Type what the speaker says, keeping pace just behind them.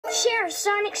Sheriff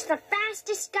Sonic's the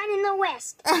fastest gun in the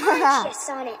West. Aren't you,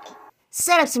 Sonic?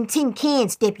 Set up some tin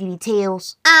cans, Deputy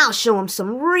Tails. I'll show him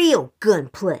some real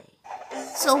gunplay.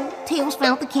 So, Tails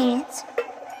found the cans,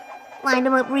 lined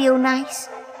them up real nice.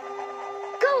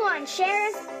 Go on,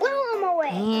 Sheriff. Blow them away.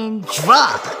 And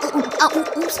drop.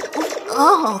 Oops.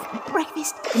 Oh,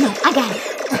 breakfast. No, I got it.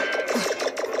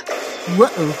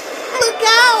 Whoa. Look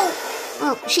out!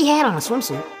 Well, she had on a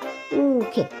swimsuit.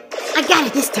 Okay. I got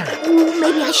it this time. Ooh,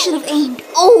 maybe I should have aimed.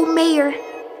 Oh, Mayor.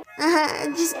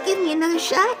 Just give me another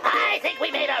shot. I think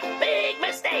we made a big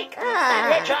mistake.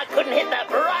 That hedgehog couldn't hit the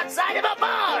broadside of a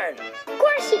barn. Of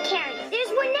course he can. There's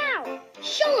one now.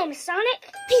 Show him,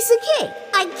 Sonic. Piece of cake.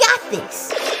 I got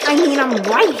this. I mean, I'm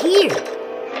right here.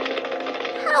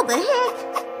 How the heck?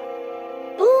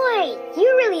 Boy,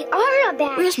 you really are a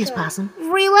bad Where's Miss shot. Possum?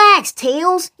 Relax,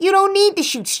 Tails. You don't need to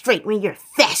shoot straight when you're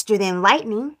faster than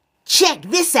lightning. Check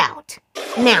this out.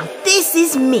 Now, this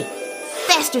is me.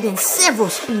 Faster than several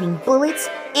speeding bullets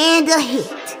and a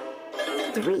hit.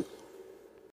 3.